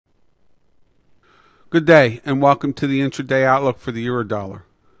Good day and welcome to the intraday outlook for the Eurodollar.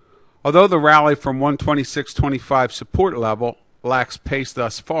 Although the rally from 126.25 support level lacks pace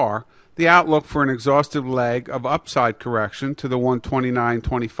thus far, the outlook for an exhaustive leg of upside correction to the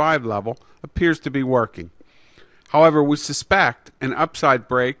 129.25 level appears to be working. However, we suspect an upside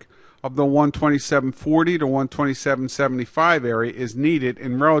break of the 127.40 to 127.75 area is needed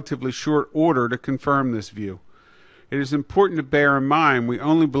in relatively short order to confirm this view. It is important to bear in mind we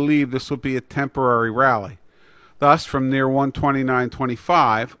only believe this will be a temporary rally. Thus, from near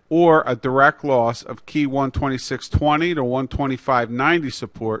 129.25 or a direct loss of key 126.20 to 125.90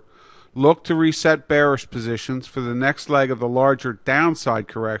 support, look to reset bearish positions for the next leg of the larger downside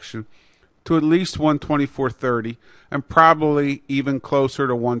correction to at least 124.30 and probably even closer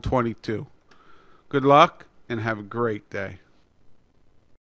to 122. Good luck and have a great day.